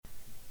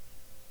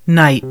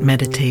Night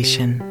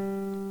meditation.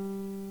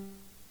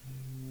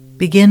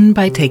 Begin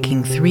by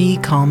taking 3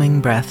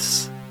 calming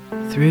breaths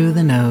through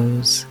the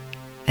nose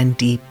and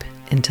deep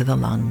into the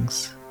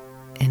lungs.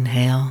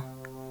 Inhale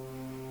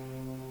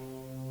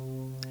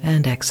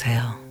and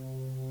exhale.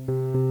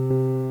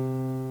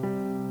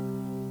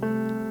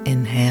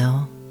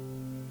 Inhale,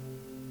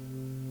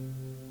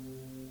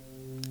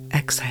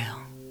 exhale.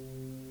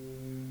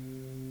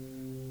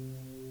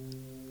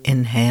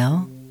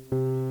 Inhale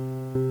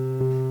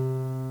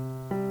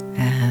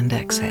and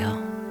exhale.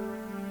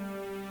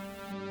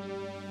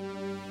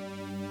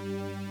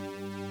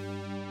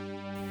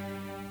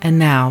 And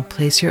now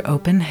place your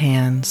open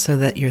hand so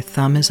that your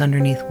thumb is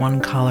underneath one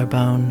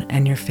collarbone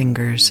and your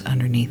fingers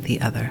underneath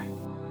the other.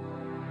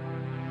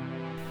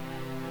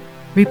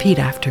 Repeat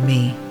after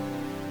me.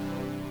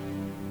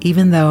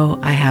 Even though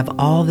I have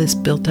all this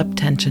built-up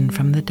tension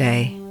from the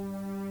day,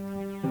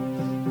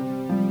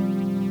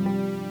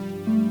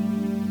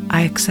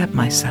 I accept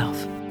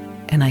myself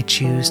and I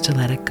choose to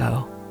let it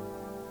go.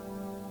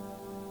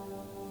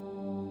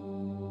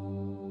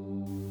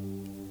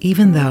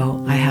 Even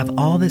though I have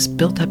all this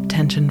built-up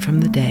tension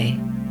from the day,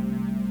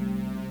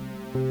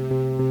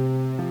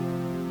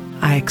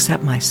 I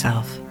accept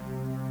myself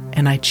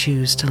and I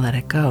choose to let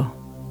it go.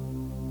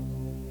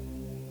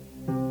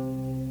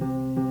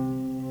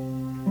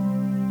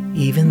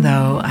 Even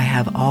though I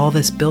have all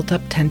this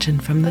built-up tension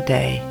from the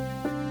day,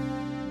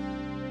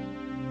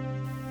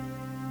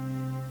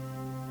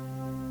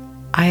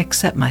 I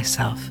accept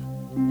myself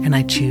and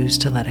I choose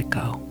to let it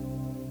go.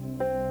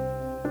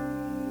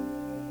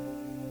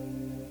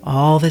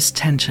 All this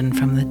tension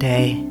from the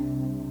day,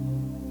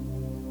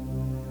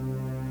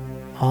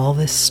 all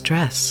this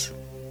stress,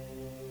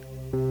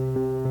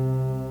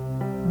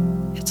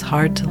 it's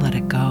hard to let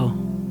it go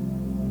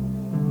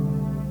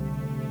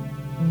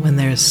when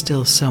there is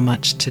still so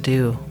much to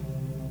do.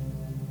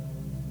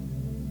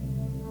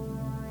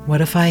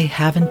 What if I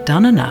haven't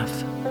done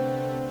enough?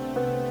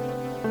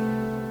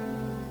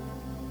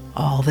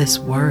 All this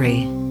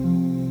worry,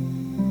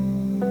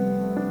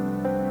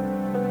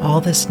 all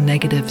this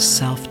negative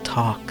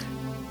self-talk,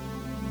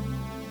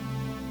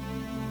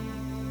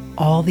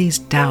 all these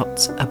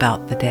doubts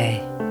about the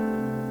day.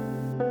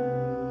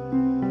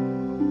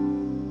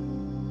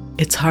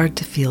 It's hard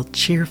to feel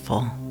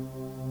cheerful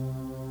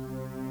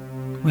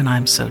when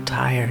I'm so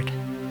tired.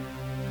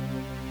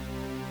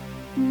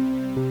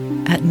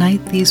 At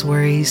night, these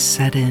worries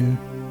set in.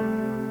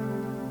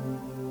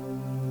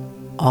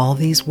 All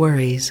these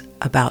worries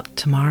about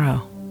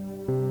tomorrow.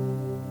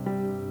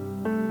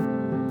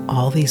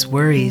 All these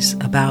worries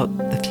about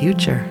the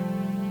future.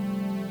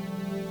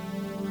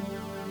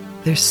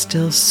 There's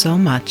still so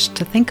much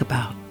to think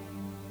about.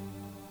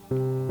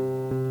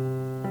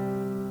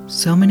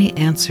 So many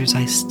answers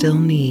I still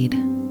need.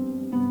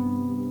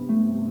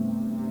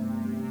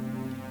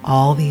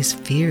 All these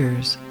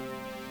fears.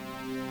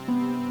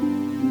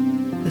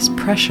 This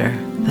pressure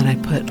that I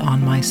put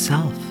on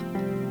myself.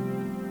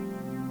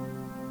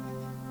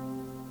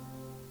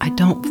 I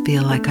don't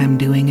feel like I'm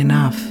doing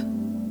enough.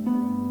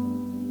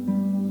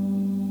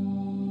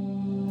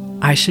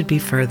 I should be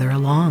further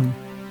along.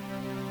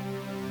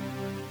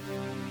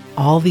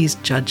 All these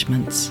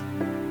judgments,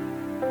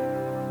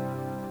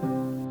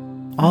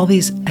 all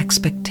these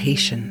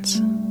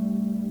expectations.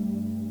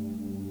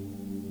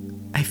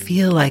 I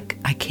feel like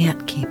I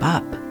can't keep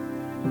up.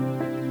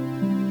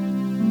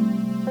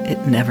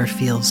 It never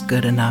feels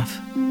good enough.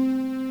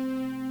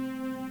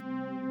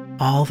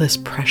 All this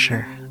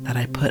pressure that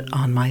I put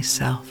on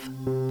myself.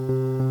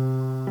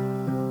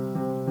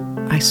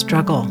 I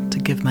struggle to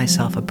give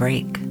myself a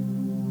break.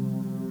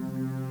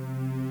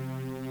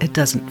 It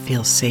doesn't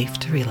feel safe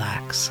to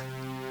relax.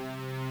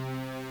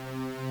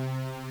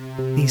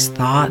 These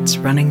thoughts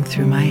running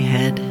through my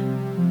head,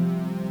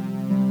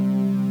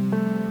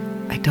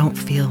 I don't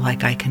feel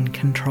like I can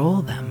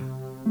control them.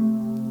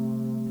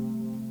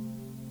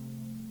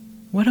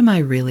 What am I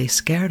really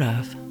scared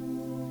of?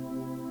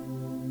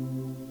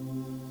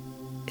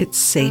 It's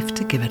safe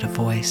to give it a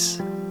voice.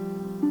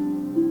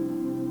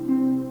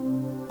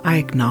 I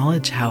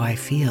acknowledge how I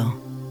feel.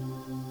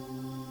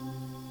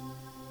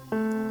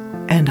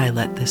 And I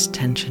let this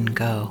tension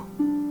go.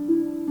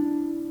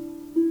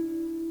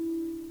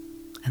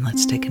 And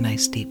let's take a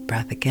nice deep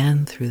breath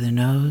again through the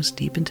nose,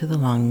 deep into the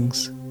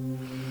lungs.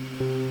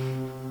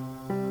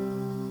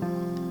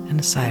 And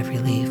a sigh of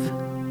relief.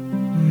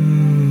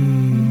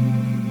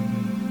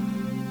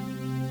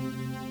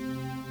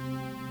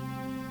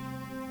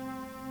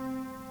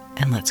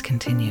 And let's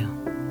continue.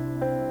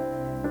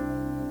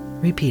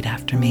 Repeat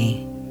after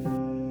me.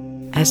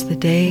 As the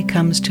day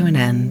comes to an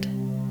end,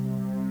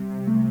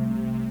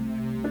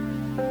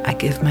 I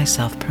give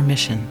myself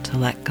permission to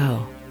let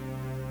go.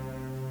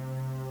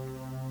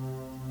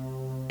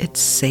 It's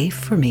safe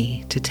for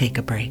me to take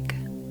a break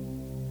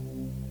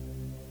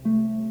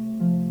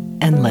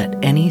and let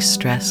any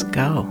stress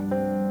go.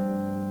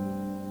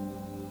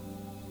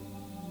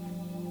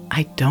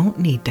 I don't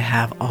need to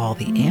have all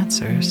the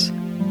answers.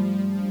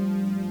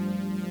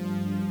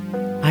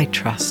 I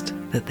trust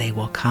that they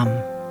will come.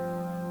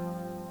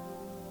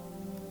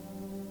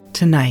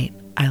 Tonight,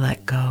 I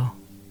let go.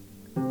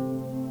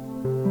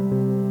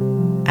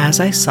 As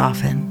I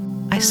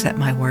soften, I set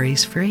my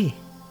worries free.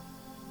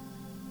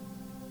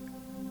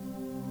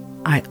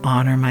 I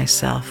honor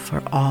myself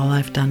for all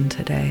I've done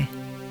today.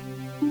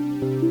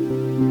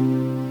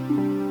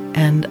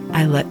 And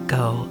I let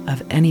go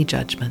of any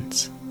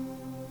judgments.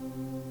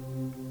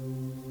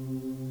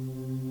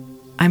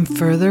 I'm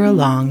further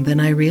along than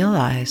I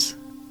realize.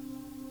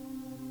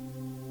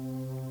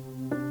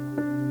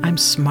 I'm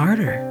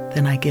smarter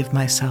than I give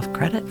myself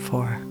credit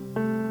for.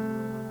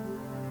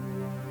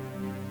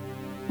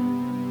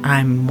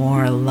 I'm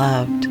more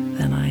loved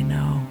than I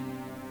know.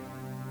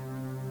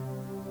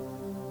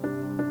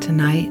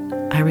 Tonight,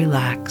 I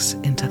relax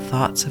into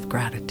thoughts of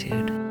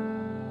gratitude.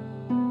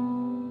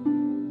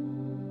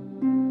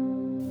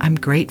 I'm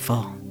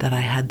grateful that I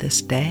had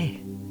this day.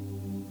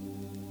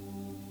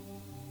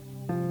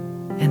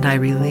 And I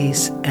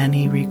release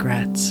any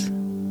regrets.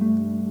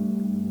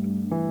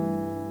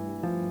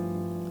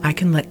 I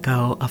can let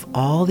go of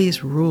all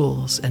these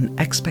rules and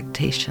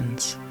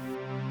expectations.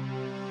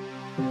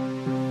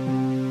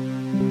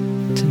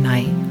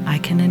 Tonight, I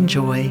can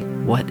enjoy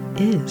what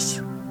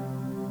is.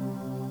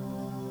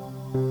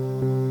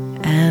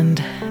 And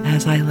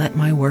as I let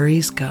my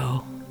worries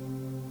go,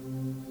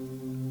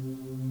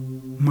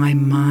 my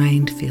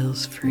mind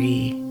feels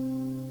free.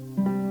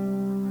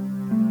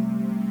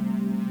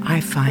 I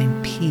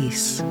find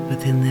peace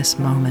within this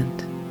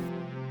moment.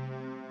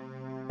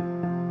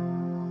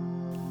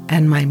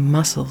 And my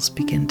muscles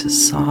begin to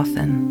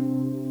soften.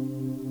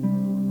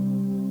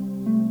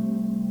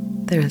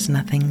 There is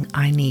nothing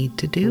I need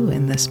to do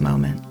in this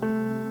moment.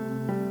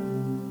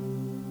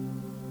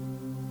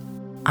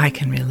 I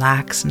can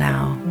relax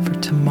now, for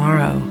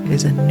tomorrow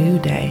is a new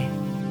day.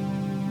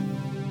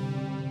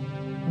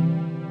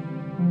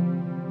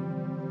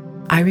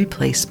 I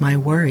replace my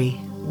worry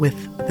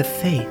with the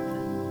faith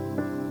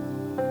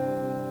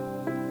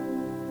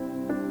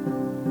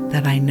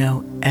that I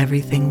know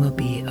everything will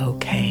be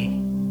okay.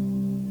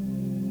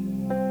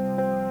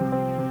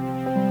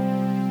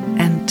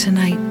 And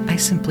tonight, I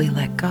simply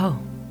let go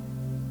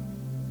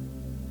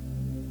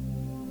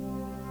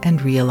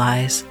and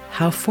realize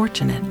how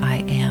fortunate I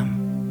am.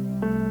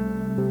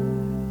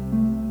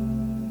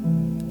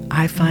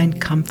 I find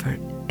comfort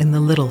in the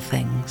little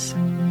things.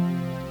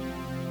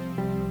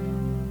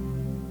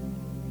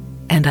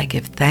 And I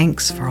give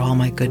thanks for all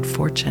my good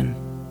fortune.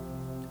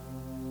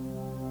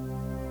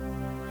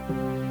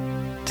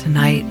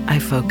 Tonight, I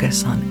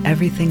focus on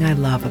everything I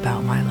love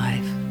about my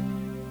life.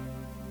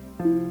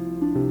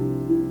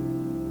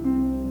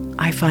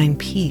 I find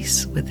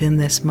peace within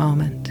this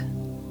moment.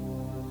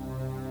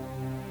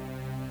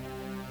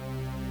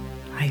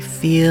 I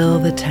feel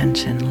the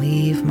tension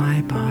leave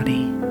my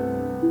body.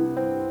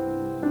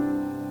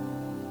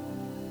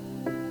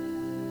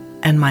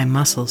 And my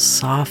muscles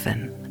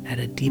soften at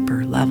a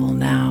deeper level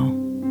now.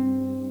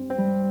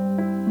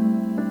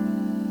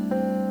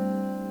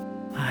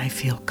 I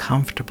feel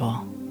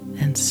comfortable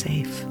and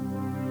safe.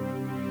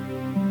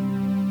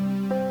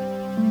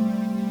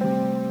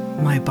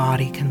 My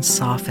body can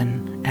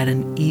soften at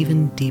an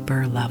even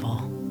deeper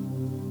level.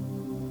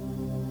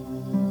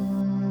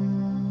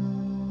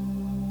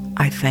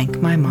 I thank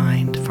my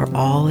mind for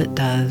all it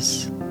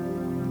does.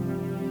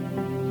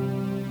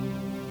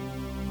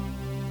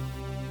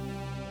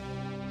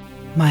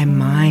 My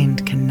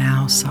mind can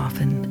now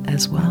soften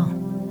as well.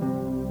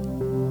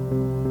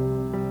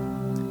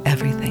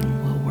 Everything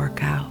will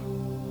work out.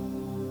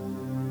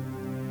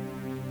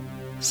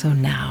 So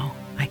now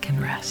I can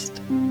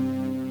rest.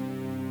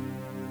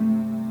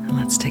 And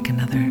let's take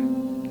another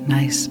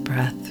nice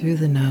breath through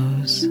the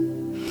nose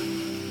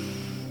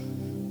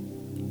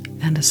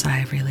and a sigh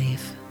of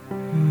relief.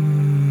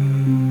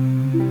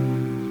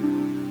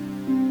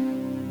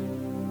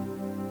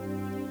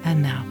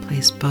 And now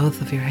place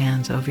both of your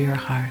hands over your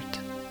heart,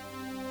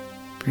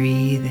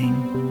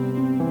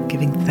 breathing,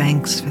 giving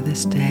thanks for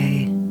this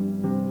day.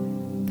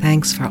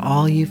 Thanks for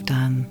all you've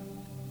done.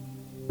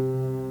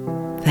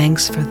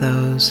 Thanks for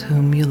those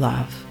whom you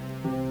love.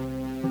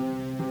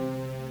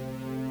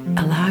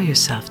 Allow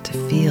yourself to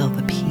feel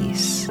the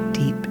peace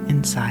deep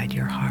inside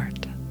your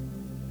heart,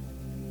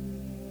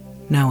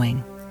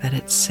 knowing that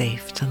it's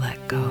safe to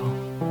let go,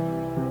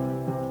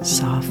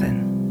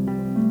 soften,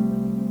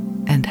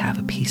 and have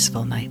a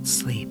peaceful night's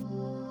sleep.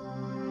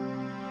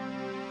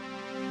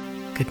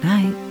 Good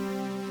night.